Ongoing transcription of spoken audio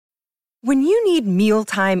When you need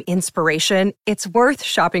mealtime inspiration, it's worth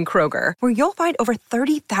shopping Kroger, where you'll find over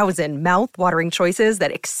 30,000 mouth-watering choices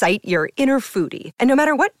that excite your inner foodie. And no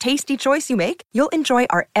matter what tasty choice you make, you'll enjoy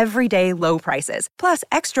our everyday low prices, plus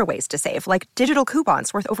extra ways to save, like digital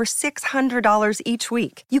coupons worth over $600 each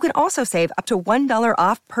week. You can also save up to $1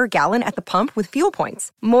 off per gallon at the pump with fuel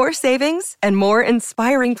points. More savings and more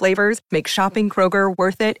inspiring flavors make shopping Kroger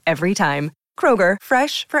worth it every time. Kroger,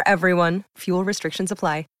 fresh for everyone. Fuel restrictions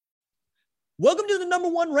apply. Welcome to the number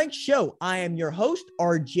one ranked show. I am your host,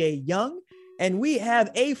 RJ Young, and we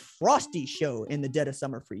have a frosty show in the dead of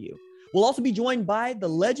summer for you. We'll also be joined by the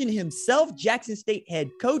legend himself, Jackson State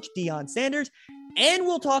head coach Deion Sanders, and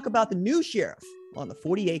we'll talk about the new sheriff on the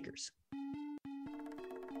 40 acres.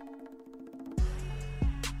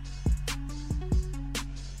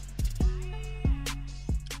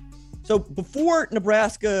 So before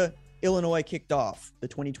Nebraska, Illinois kicked off the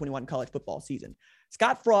 2021 college football season,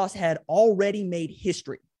 Scott Frost had already made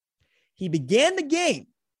history. He began the game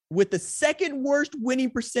with the second worst winning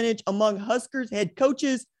percentage among Huskers head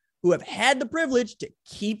coaches who have had the privilege to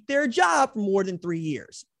keep their job for more than 3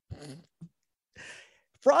 years.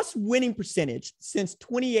 Frost's winning percentage since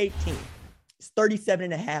 2018 is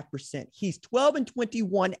 37.5%. He's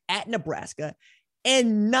 12-21 at Nebraska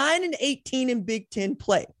and 9-18 in Big Ten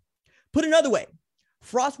play. Put another way,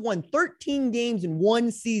 Frost won 13 games in one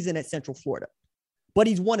season at Central Florida, but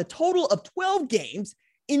he's won a total of 12 games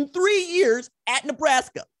in 3 years at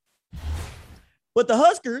Nebraska. But the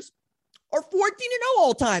Huskers are 14-0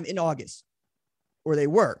 all time in August, or they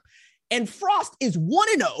were. And Frost is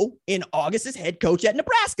 1-0 in August as head coach at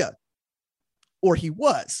Nebraska, or he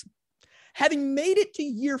was. Having made it to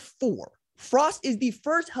year 4, Frost is the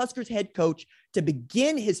first Huskers head coach to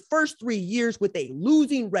begin his first 3 years with a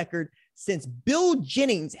losing record since Bill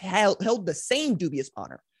Jennings held the same dubious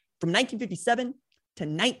honor from 1957 to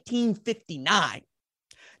 1959.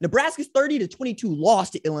 Nebraska's 30-22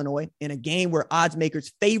 loss to Illinois in a game where odds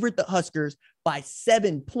makers favored the Huskers by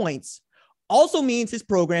 7 points also means his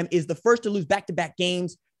program is the first to lose back-to-back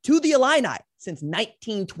games to the Illini since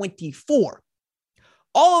 1924.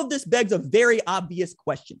 All of this begs a very obvious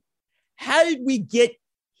question. How did we get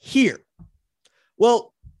here?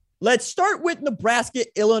 Well, let's start with Nebraska,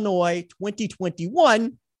 Illinois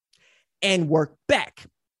 2021 and work back.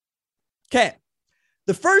 Okay.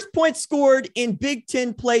 The first point scored in Big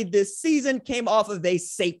Ten play this season came off of a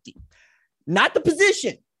safety. Not the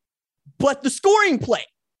position, but the scoring play.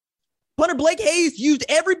 Punter Blake Hayes used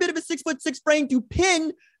every bit of a 6'6" frame to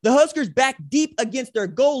pin the Huskers back deep against their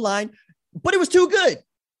goal line, but it was too good.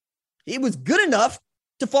 It was good enough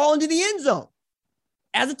to fall into the end zone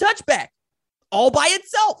as a touchback all by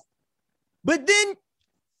itself. But then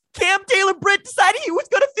Cam Taylor-Britt decided he was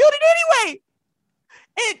going to field it anyway.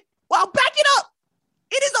 And while backing up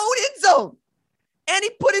in his own end zone. And he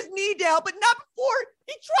put his knee down, but not before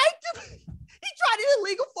he tried an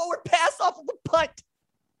illegal forward pass off of a punt.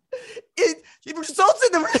 It results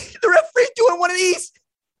in the referee doing one of these.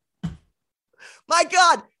 My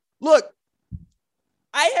God. Look,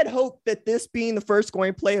 I had hoped that this being the first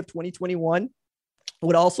scoring play of 2021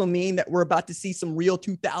 would also mean that we're about to see some real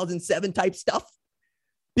 2007 type stuff,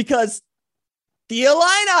 because the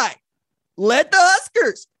Illini led the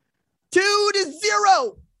Huskers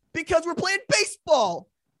 2-0 because we're playing baseball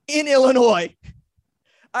in Illinois.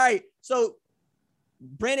 All right, so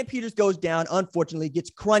Brandon Peters goes down, unfortunately, gets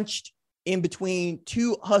crunched in between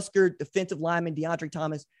two Husker defensive linemen, DeAndre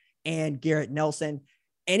Thomas and Garrett Nelson,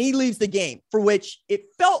 and he leaves the game, for which it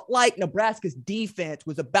felt like Nebraska's defense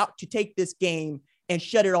was about to take this game and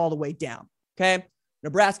shut it all the way down, okay?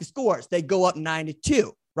 Nebraska scores. They go up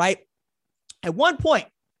 9-2, right? At one point,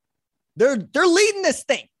 they're leading this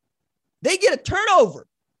thing. They get a turnover.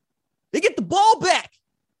 They get the ball back.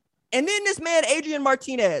 And then this man, Adrian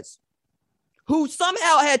Martinez, who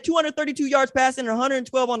somehow had 232 yards passing and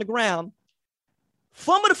 112 on the ground,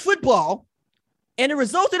 fumbled the football, and it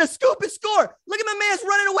resulted in a scoop and score. Look at my man's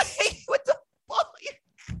running away with the ball.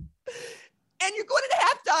 And you're going into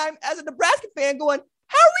halftime as a Nebraska fan going,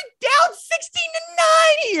 how are we down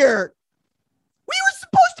 16-9 here? We were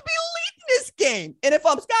supposed to be leading this game. And if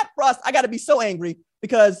I'm Scott Frost, I got to be so angry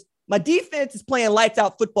because my defense is playing lights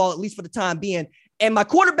out football, at least for the time being. And my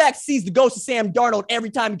quarterback sees the ghost of Sam Darnold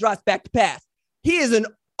every time he drops back to pass. He is an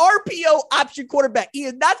RPO option quarterback. He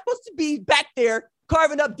is not supposed to be back there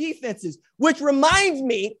carving up defenses, which reminds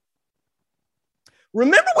me,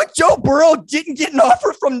 remember when Joe Burrow didn't get an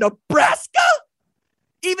offer from Nebraska,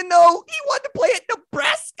 even though he wanted to play at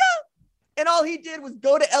Nebraska? And all he did was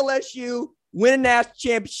go to LSU, win a national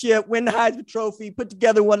championship, win the Heisman Trophy, put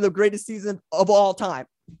together one of the greatest seasons of all time.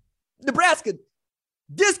 Nebraska,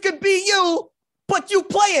 This could be you, but you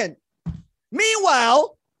playing.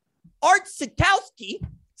 Meanwhile, Art Sikowski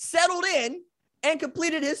settled in and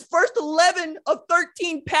completed his first 11 of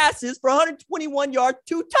 13 passes for 121 yards,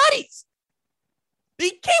 2 tutties. He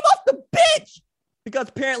came off the bench because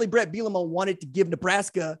apparently Brett Bielema wanted to give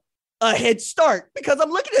Nebraska a head start, because I'm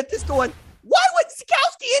looking at this going, why was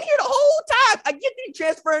Sikowski in here the whole time? I get that he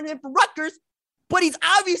transferred in from Rutgers, but he's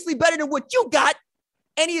obviously better than what you got,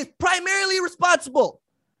 and he is primarily responsible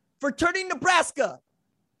for turning Nebraska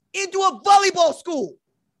into a volleyball school,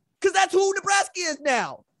 because that's who Nebraska is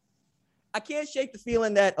now. I can't shake the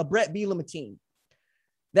feeling that a Brett Bielema team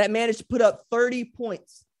that managed to put up 30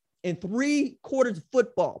 points in 3 quarters of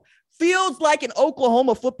football feels like an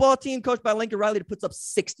Oklahoma football team coached by Lincoln Riley that puts up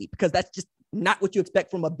 60, because that's just not what you expect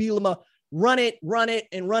from a Bielema run it,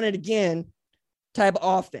 and run it again type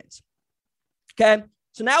of offense. Okay,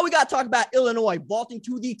 so now we got to talk about Illinois vaulting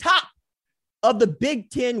to the top of the Big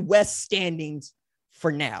Ten West standings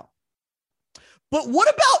for now. But what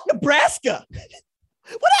about Nebraska?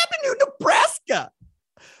 What happened to Nebraska?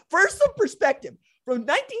 For some perspective, from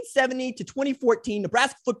 1970 to 2014,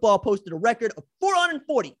 Nebraska football posted a record of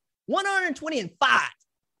 440, 120, and 5.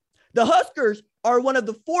 The Huskers are one of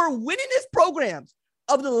the 4 winningest programs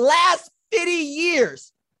of the last 50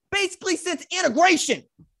 years, basically since integration.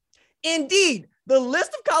 Indeed, the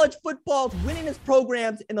list of college football's winningest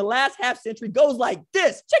programs in the last half century goes like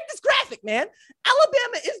this. Check this graphic, man.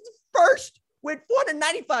 Alabama is the first with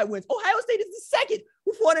 495 wins. Ohio State is the second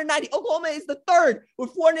with 490. Oklahoma is the third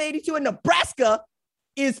with 482. And Nebraska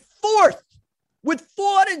is fourth with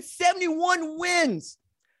 471 wins.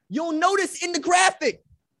 You'll notice in the graphic,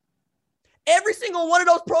 every single one of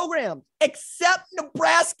those programs, except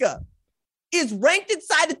Nebraska, is ranked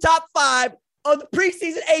inside the top 5 of the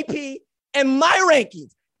preseason AP and my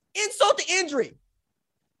rankings. Insult to injury.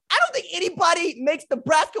 I don't think anybody makes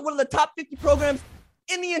Nebraska one of the top 50 programs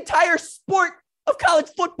in the entire sport of college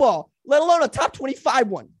football, let alone a top 25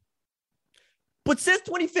 one. But since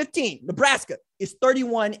 2015, Nebraska is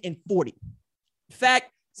 31-40. In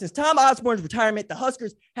fact, since Tom Osborne's retirement, the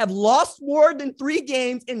Huskers have lost more than 3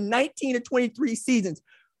 games in 19 of 23 seasons.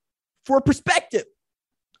 For perspective,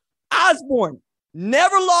 Osborne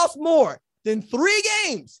never lost more than 3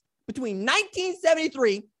 games between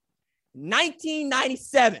 1973 and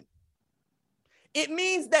 1997. It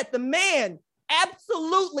means that the man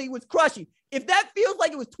absolutely was crushing. If that feels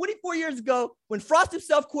like it was 24 years ago when Frost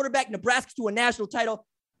himself quarterbacked Nebraska to a national title,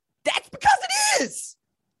 that's because it is.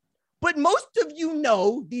 But most of you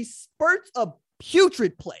know these spurts of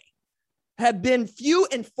putrid play have been few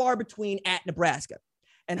and far between at Nebraska.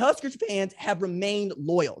 And Huskers fans have remained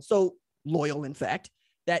loyal. So loyal, in fact,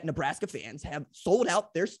 that Nebraska fans have sold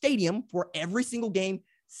out their stadium for every single game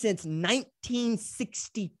since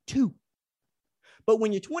 1962. But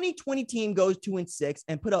when your 2020 team goes 2-6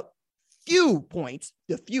 and put up few points,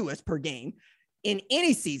 the fewest per game in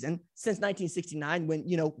any season since 1969, when,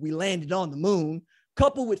 we landed on the moon,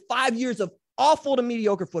 coupled with 5 years of awful to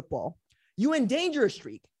mediocre football, you endanger a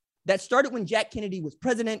streak that started when Jack Kennedy was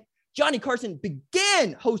president, Johnny Carson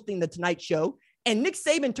began hosting The Tonight Show, and Nick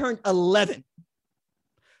Saban turned 11.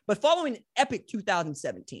 But following an epic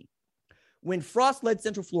 2017, when Frost led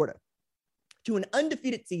Central Florida to an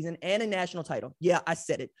undefeated season and a national title, yeah, I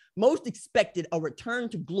said it, most expected a return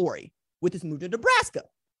to glory with his move to Nebraska.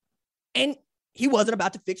 And he wasn't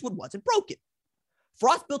about to fix what wasn't broken.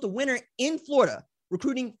 Frost built a winner in Florida,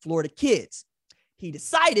 recruiting Florida kids. He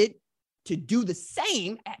decided to do the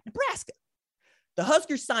same at Nebraska. The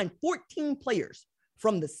Huskers signed 14 players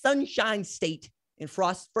from the Sunshine State in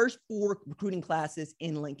Frost's first 4 recruiting classes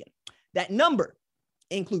in Lincoln. That number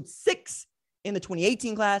includes 6 in the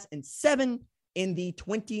 2018 class and 7 in the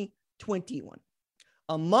 2021.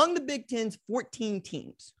 Among the Big Ten's 14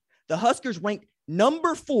 teams, the Huskers ranked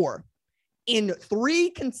number 4 in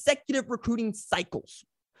 3 consecutive recruiting cycles.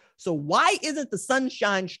 So why isn't the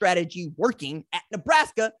Sunshine strategy working at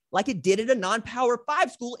Nebraska like it did at a non-Power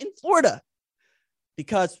 5 school in Florida?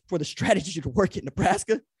 Because for the strategy to work at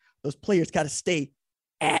Nebraska, those players got to stay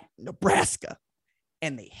at Nebraska,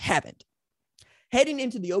 and they haven't. Heading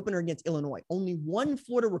into the opener against Illinois, only 1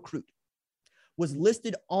 Florida recruit was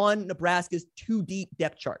listed on Nebraska's 2-deep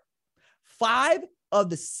depth chart. 5 of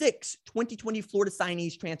the 6 2020 Florida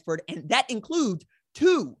signees transferred, and that includes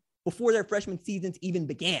 2 before their freshman seasons even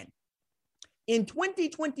began. In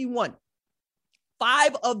 2021,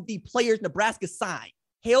 5 of the players Nebraska signed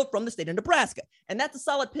hailed from the state of Nebraska, and that's a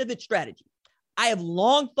solid pivot strategy. I have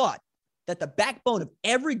long thought that the backbone of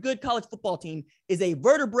every good college football team is a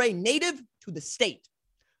vertebrae native to the state,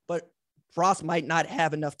 but Frost might not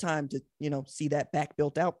have enough time to, see that back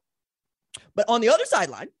built out. But on the other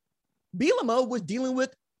sideline, Bielema was dealing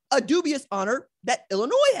with a dubious honor that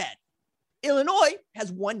Illinois had. Illinois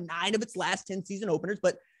has won 9 of its last 10 season openers,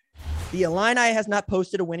 but the Illini has not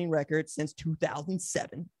posted a winning record since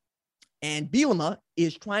 2007. And Bielema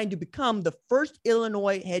is trying to become the first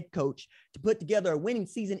Illinois head coach to put together a winning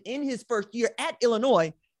season in his first year at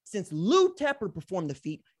Illinois since Lou Tepper performed the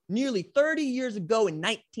feat nearly 30 years ago in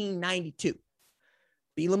 1992.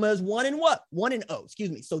 Bielema is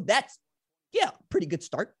 1-0, So that's, pretty good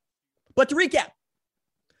start. But to recap,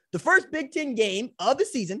 the first Big Ten game of the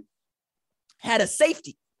season had a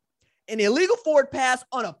safety, an illegal forward pass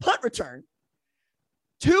on a punt return,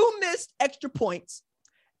 2 missed extra points,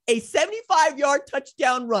 a 75-yard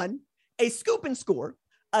touchdown run, a scoop and score,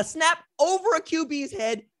 a snap over a QB's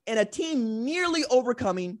head, and a team nearly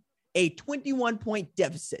overcoming a 21-point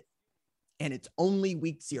deficit. And it's only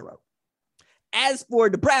week 0. As for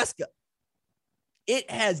Nebraska, it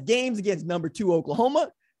has games against number 2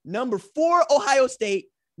 Oklahoma, number 4 Ohio State,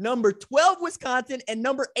 number 12 Wisconsin, and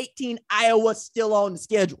number 18 Iowa still on the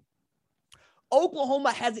schedule.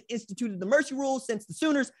 Oklahoma hasn't instituted the mercy rule since the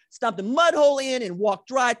Sooners stomped a mud hole in and walked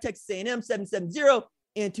dry Texas A&M 7-0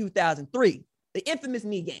 in 2003, the infamous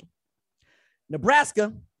knee game.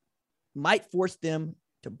 Nebraska might force them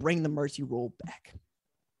to bring the mercy rule back.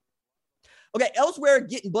 Okay, elsewhere,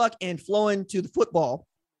 getting buck and flowing to the football,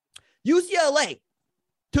 UCLA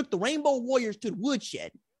took the Rainbow Warriors to the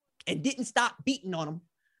woodshed and didn't stop beating on them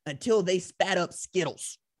until they spat up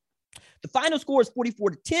Skittles. The final score is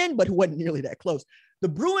 44-10, but it wasn't nearly that close. The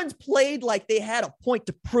Bruins played like they had a point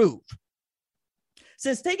to prove.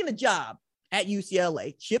 Since taking the job at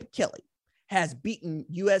UCLA, Chip Kelly has beaten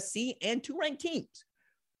USC and 2 ranked teams,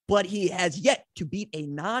 but he has yet to beat a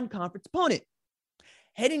non-conference opponent.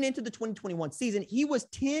 Heading into the 2021 season, he was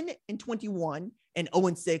 10-21 and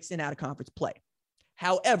 0-6 in out-of-conference play.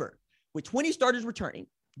 However, with 20 starters returning,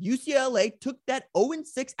 UCLA took that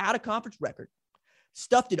 0-6 out-of-conference record,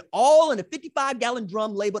 stuffed it all in a 55-gallon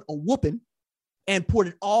drum labeled a whooping, and poured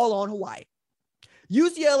it all on Hawaii.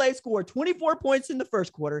 UCLA scored 24 points in the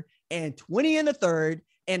first quarter and 20 in the third,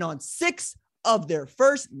 and on 6 of their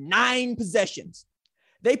first 9 possessions.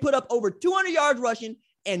 They put up over 200 yards rushing,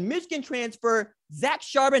 and Michigan transfer Zach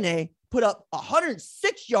Charbonnet put up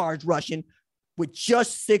 106 yards rushing with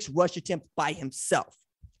just 6 rush attempts by himself.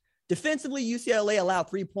 Defensively, UCLA allowed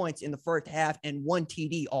 3 points in the first half and 1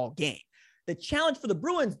 TD all game. The challenge for the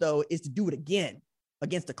Bruins, though, is to do it again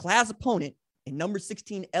against a class opponent in number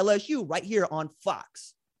 16 LSU right here on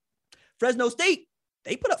Fox. Fresno State,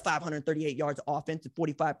 they put up 538 yards of offense and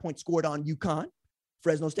 45 points scored on UConn.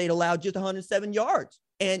 Fresno State allowed just 107 yards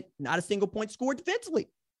and not a single point scored defensively.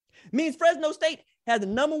 It means Fresno State has the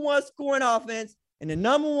number 1 scoring offense and the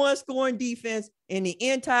number 1 scoring defense in the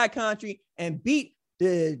entire country and beat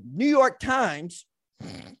the New York Times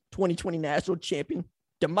 2020 national champion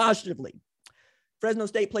demonstratively. Fresno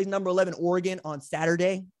State plays number 11 Oregon on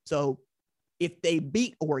Saturday. So if they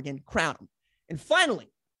beat Oregon, crown them. And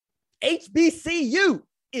finally, HBCU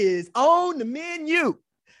is on the menu.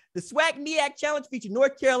 The SWAC MEAC Challenge featured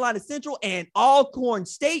North Carolina Central and Alcorn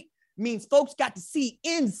State. Means folks got to see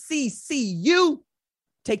NCCU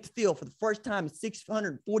take the field for the first time in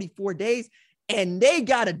 644 days, and they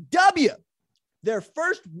got a W, their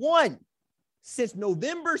first one since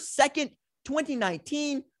November 2nd,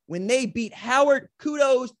 2019, when they beat Howard.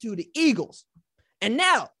 Kudos to the Eagles. And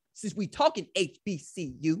now, since we talking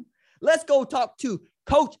HBCU, let's go talk to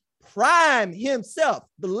Coach Prime himself,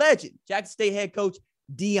 the legend, Jackson State head coach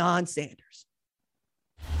Deion Sanders.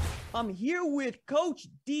 I'm here with Coach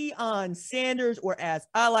Deion Sanders, or as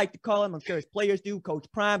I like to call him, I'm sure his players do, Coach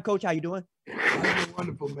Prime. Coach, how you doing? I'm doing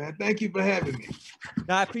wonderful, man. Thank you for having me.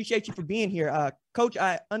 No, I appreciate you for being here. Coach,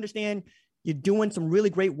 I understand you're doing some really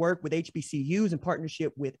great work with HBCUs in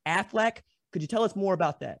partnership with AFLAC. Could you tell us more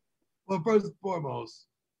about that? Well, first and foremost,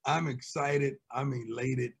 I'm excited. I'm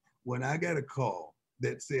elated when I got a call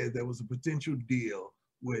that said there was a potential deal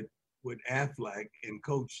with AFLAC and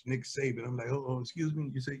Coach Nick Saban. I'm like, oh, excuse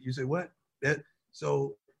me. You say what?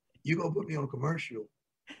 So you're gonna put me on a commercial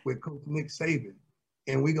with Coach Nick Saban,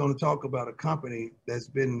 and we're gonna talk about a company that's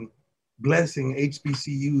been blessing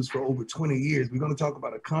HBCUs for over 20 years. We're gonna talk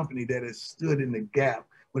about a company that has stood in the gap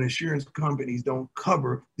when insurance companies don't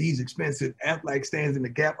cover these expensive. AFLAC stands in the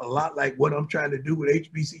gap a lot like what I'm trying to do with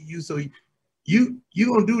HBCU. So you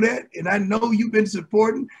gonna do that, and I know you've been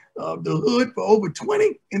supporting the hood for over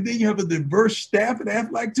 20, and then you have a diverse staff at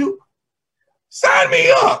AFLAC too. Sign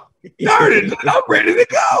me up. Darn it, I'm ready to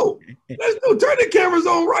go. Let's go. Turn the cameras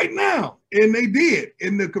on right now. And they did.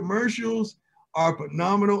 And the commercials are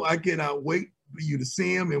phenomenal. I cannot wait for you to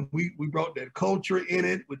see them. And we brought that culture in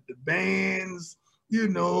it with the bands, you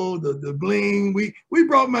know, the bling. We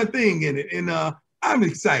brought my thing in it. And I'm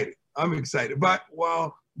excited. But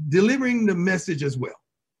while delivering the message as well.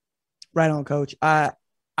 Right on, Coach. I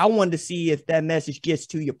wanted to see if that message gets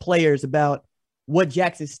to your players about what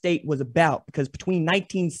Jackson State was about, because between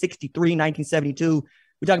 1963 and 1972,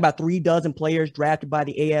 we talk about 36 players drafted by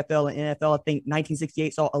the AFL and NFL. I think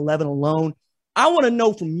 1968 saw 11 alone. I want to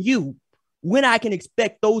know from you when I can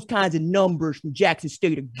expect those kinds of numbers from Jackson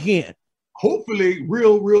State again. Hopefully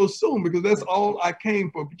real soon, because that's all I came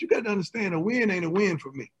for. But you got to understand, a win ain't a win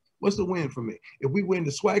for me. What's the win for me? If we win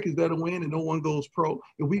the SWAC, is that a win and no one goes pro?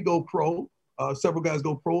 If we go pro, several guys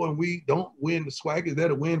go pro and we don't win the SWAC, is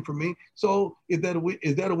that a win for me? So is that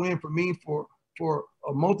a win for me for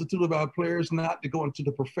a multitude of our players not to go into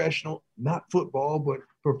the professional, not football, but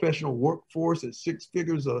professional workforce at six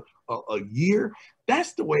figures a year?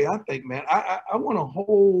 That's the way I think, man. I want a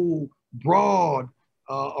whole broad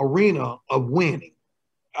arena of winning.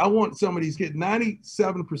 I want some of these kids,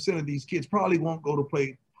 97% of these kids probably won't go to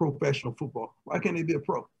play professional football. Why can't they be a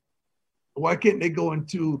pro? Why can't they go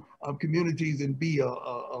into communities and be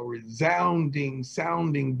a resounding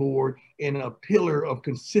sounding board and a pillar of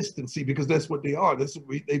consistency? Because that's what they are. That's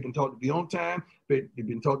what they've been taught to be on time. They've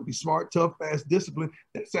been taught to be smart, tough, fast, disciplined.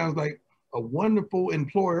 That sounds like a wonderful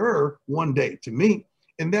employer one day to me.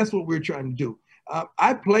 And that's what we're trying to do.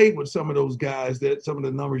 I played with some of those guys, that some of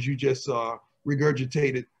the numbers you just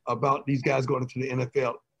regurgitated about these guys going into the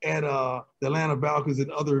NFL at the Atlanta Falcons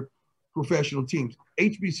and other professional teams.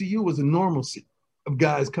 HBCU was a normalcy of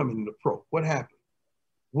guys coming into pro. What happened?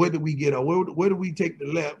 Where did we get out? Where did we take the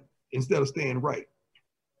left instead of staying right?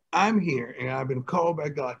 I'm here, and I've been called by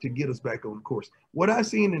God to get us back on course. What I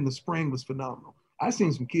seen in the spring was phenomenal. I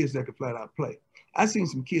seen some kids that could flat out play. I seen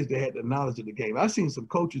some kids that had the knowledge of the game. I seen some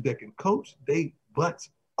coaches that can coach they butts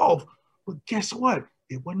off. But guess what?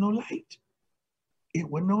 It wasn't no light. It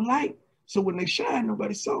wasn't no light. So when they shine,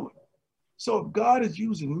 nobody saw it. So if God is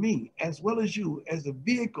using me as well as you as a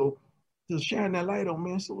vehicle to shine that light on,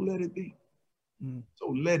 man, so let it be. So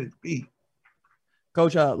let it be.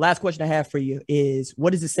 Coach, last question I have for you is,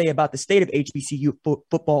 what does it say about the state of HBCU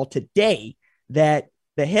football today that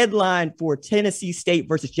the headline for Tennessee State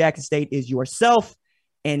versus Jackson State is yourself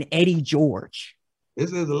and Eddie George? It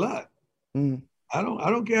says a lot. I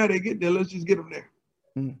don't care how they get there. Let's just get them there.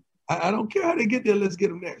 I don't care how they get there. Let's get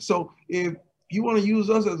them there. So if you want to use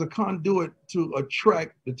us as a conduit to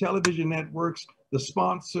attract the television networks, the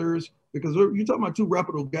sponsors, because you're talking about two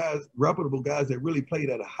reputable guys that really played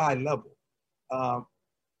at a high level.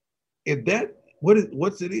 If that what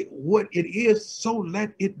it is, so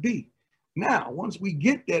let it be. Now, once we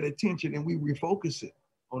get that attention and we refocus it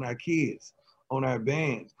on our kids, on our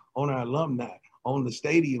bands, on our alumni, on the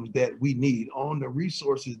stadiums that we need, on the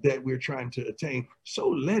resources that we're trying to attain, so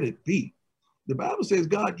let it be. The Bible says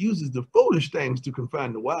God uses the foolish things to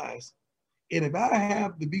confound the wise. And if I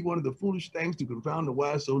have to be one of the foolish things to confound the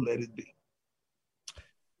wise, so let it be.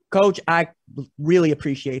 Coach, I really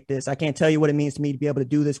appreciate this. I can't tell you what it means to me to be able to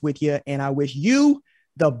do this with you. And I wish you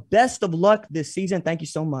the best of luck this season. Thank you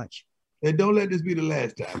so much. And don't let this be the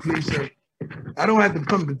last time, please, sir. I don't have to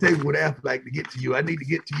come to the table with Affleck to get to you. I need to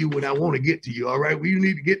get to you when I want to get to you, all right? Well, you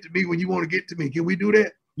need to get to me when you want to get to me. Can we do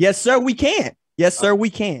that? Yes, sir, we can. Yes, sir, we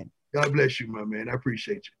can. God bless you, my man. I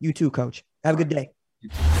appreciate you. You too, Coach. Have a good day.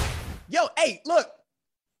 Yo, hey, look.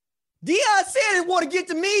 Deion said he want to get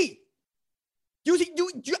to me.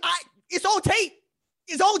 It's on tape.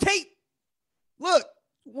 It's on tape. Look,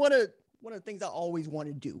 one of the things I always want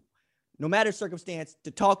to do, no matter circumstance,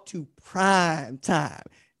 to talk to prime time.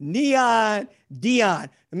 Deion, the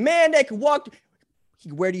man that can walk, he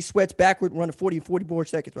can wear these sweats backward, run a 44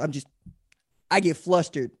 seconds. I get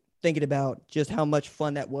flustered thinking about just how much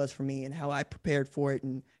fun that was for me and how I prepared for it.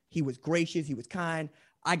 And he was gracious. He was kind.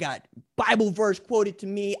 I got Bible verse quoted to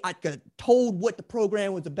me. I got told what the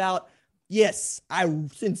program was about. Yes, I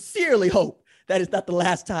sincerely hope that it's not the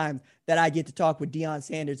last time that I get to talk with Deion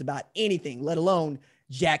Sanders about anything, let alone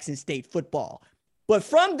Jackson State football. But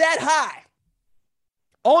from that high,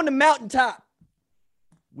 on the mountaintop,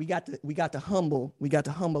 we got to humble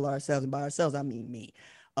ourselves, and by ourselves I mean me.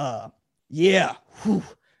 Yeah. Whew.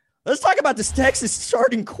 Let's talk about this Texas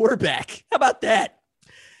starting quarterback. How about that?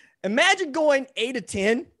 Imagine going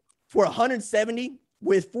 8-10 for 170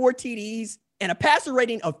 with 4 TDs and a passer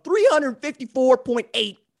rating of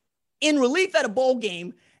 354.8 in relief at a bowl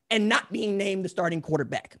game and not being named the starting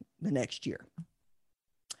quarterback the next year.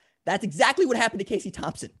 That's exactly what happened to Casey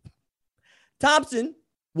Thompson. Thompson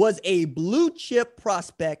was a blue chip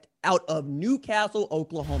prospect out of Newcastle,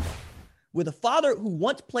 Oklahoma, with a father who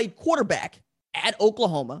once played quarterback at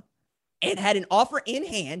Oklahoma and had an offer in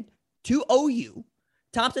hand to OU.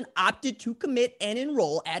 Thompson opted to commit and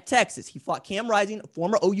enroll at Texas. He fought Cam Rising, a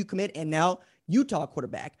former OU commit and now Utah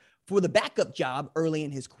quarterback, for the backup job early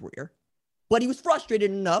in his career. But he was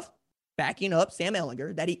frustrated enough, backing up Sam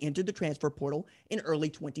Ehlinger, that he entered the transfer portal in early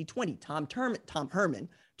 2020. Tom Herman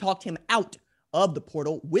talked him out of the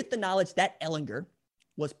portal with the knowledge that Ehlinger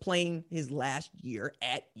was playing his last year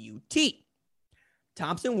at UT.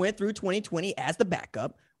 Thompson went through 2020 as the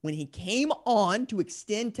backup. When he came on to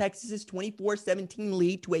extend Texas's 24-17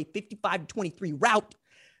 lead to a 55-23 rout,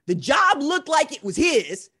 the job looked like it was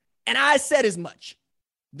his, and I said as much.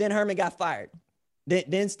 Then Herman got fired.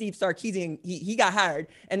 Then Steve Sarkisian, he got hired,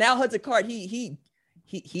 and now Hudson Card, he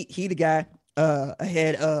the guy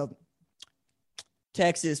ahead of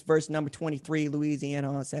Texas versus number 23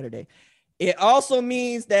 Louisiana on Saturday. It also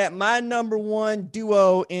means that my number one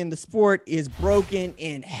duo in the sport is broken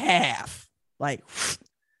in half.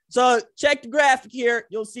 So check the graphic here.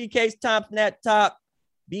 You'll see Case Thompson at top,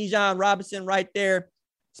 Bijan Robinson right there,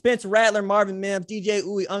 Spencer Rattler, Marvin Mims, DJ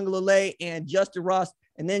Uwe Ungalale, and Justin Ross.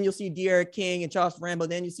 And then you'll see De'Ara King and Charles Rambo.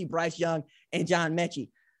 Then you see Bryce Young and John Mechie.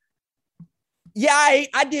 Yeah,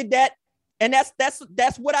 I did that. And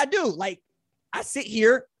that's what I do. I sit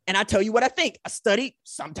here and I tell you what I think. I study.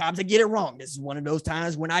 Sometimes I get it wrong. This is one of those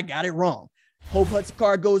times when I got it wrong. Hope Hudson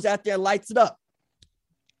Card goes out there and lights it up.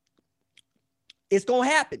 It's going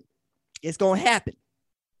to happen. It's going to happen.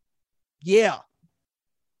 Yeah.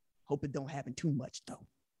 Hope it don't happen too much, though.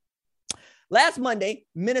 Last Monday,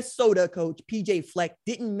 Minnesota coach PJ Fleck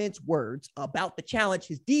didn't mince words about the challenge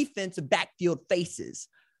his defensive backfield faces.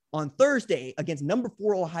 On Thursday against number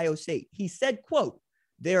 4 Ohio State, he said, quote,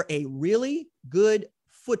 "They're a really good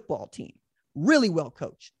football team, really well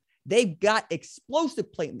coached. They've got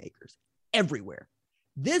explosive playmakers everywhere.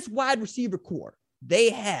 This wide receiver core they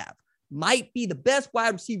have might be the best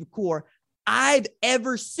wide receiver core I've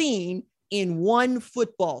ever seen in one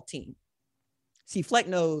football team." See, Fleck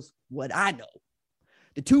knows what I know.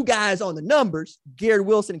 The two guys on the numbers, Garrett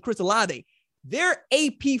Wilson and Chris Olave, they're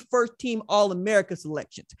AP first-team All-America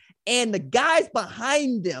selections. And the guys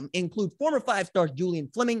behind them include former 5-stars Julian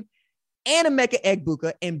Fleming, Emeka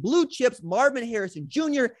Egbuka, and blue chips Marvin Harrison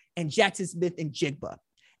Jr. and Jackson Smith and Jigba.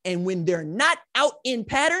 And when they're not out in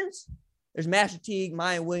patterns, there's Master Teague,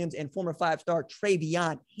 Mayan Williams, and former 5-star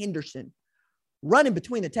Travion Henderson running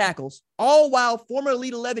between the tackles, all while former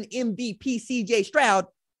Elite 11 MVP CJ Stroud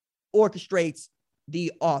orchestrates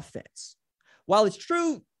the offense. While it's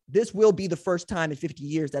true, this will be the first time in 50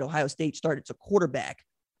 years that Ohio State started a quarterback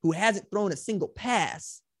who hasn't thrown a single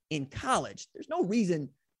pass in college. There's no reason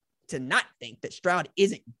to not think that Stroud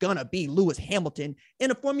isn't going to be Lewis Hamilton in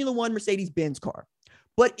a Formula One Mercedes-Benz car.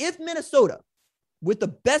 But if Minnesota, with the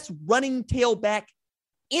best running tailback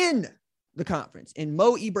in the conference, in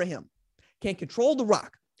Mo Ibrahim, can control the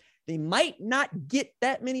rock, they might not get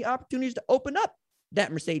that many opportunities to open up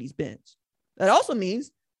that Mercedes-Benz. That also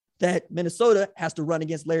means that Minnesota has to run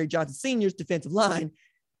against Larry Johnson Sr.'s defensive line.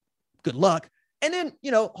 Good luck. And then,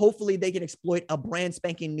 hopefully they can exploit a brand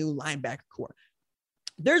spanking new linebacker core.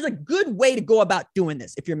 There's a good way to go about doing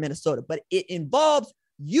this if you're Minnesota, but it involves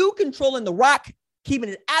you controlling the rock, keeping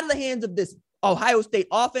it out of the hands of this Ohio State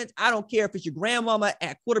offense. I don't care if it's your grandmama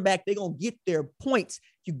at quarterback. They're going to get their points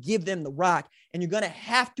if you give them the rock. And you're going to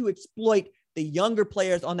have to exploit the younger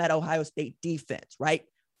players on that Ohio State defense, right?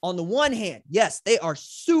 On the one hand, yes, they are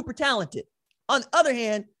super talented. On the other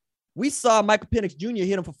hand, we saw Michael Penix Jr.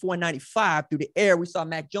 hit him for 495 through the air. We saw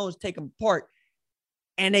Mac Jones take him apart,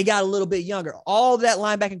 and they got a little bit younger. All of that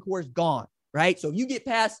linebacking core is gone, right? So if you get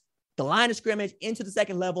past the line of scrimmage into the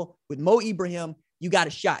second level with Mo Ibrahim, you got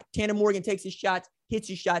a shot. Tanner Morgan takes his shots, hits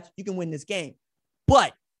his shots. You can win this game.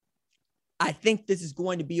 But I think this is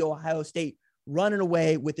going to be Ohio State running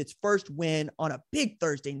away with its first win on a big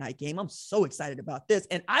Thursday night game. I'm so excited about this.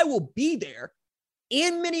 And I will be there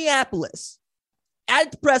in Minneapolis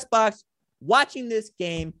at the press box watching this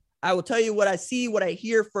game. I will tell you what I see, what I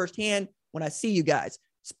hear firsthand when I see you guys.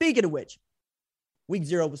 Speaking of which, week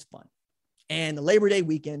 0 was fun. And the Labor Day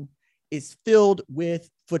weekend is filled with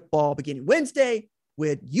football beginning Wednesday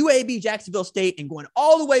with UAB Jacksonville State and going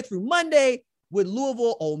all the way through Monday with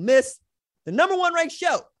Louisville Ole Miss. The number 1 ranked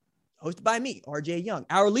show, hosted by me, RJ Young.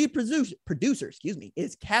 Our lead producer,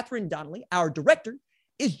 is Catherine Donnelly. Our director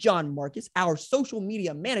is John Marcus. Our social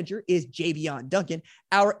media manager is Javion Duncan.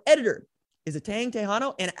 Our editor is Atang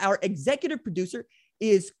Tejano, and our executive producer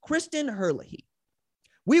is Kristen Herlihy.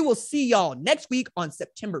 We will see y'all next week on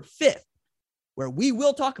September 5th, where we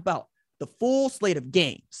will talk about the full slate of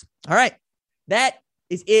games. All right, that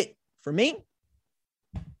is it for me.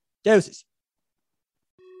 Deuces.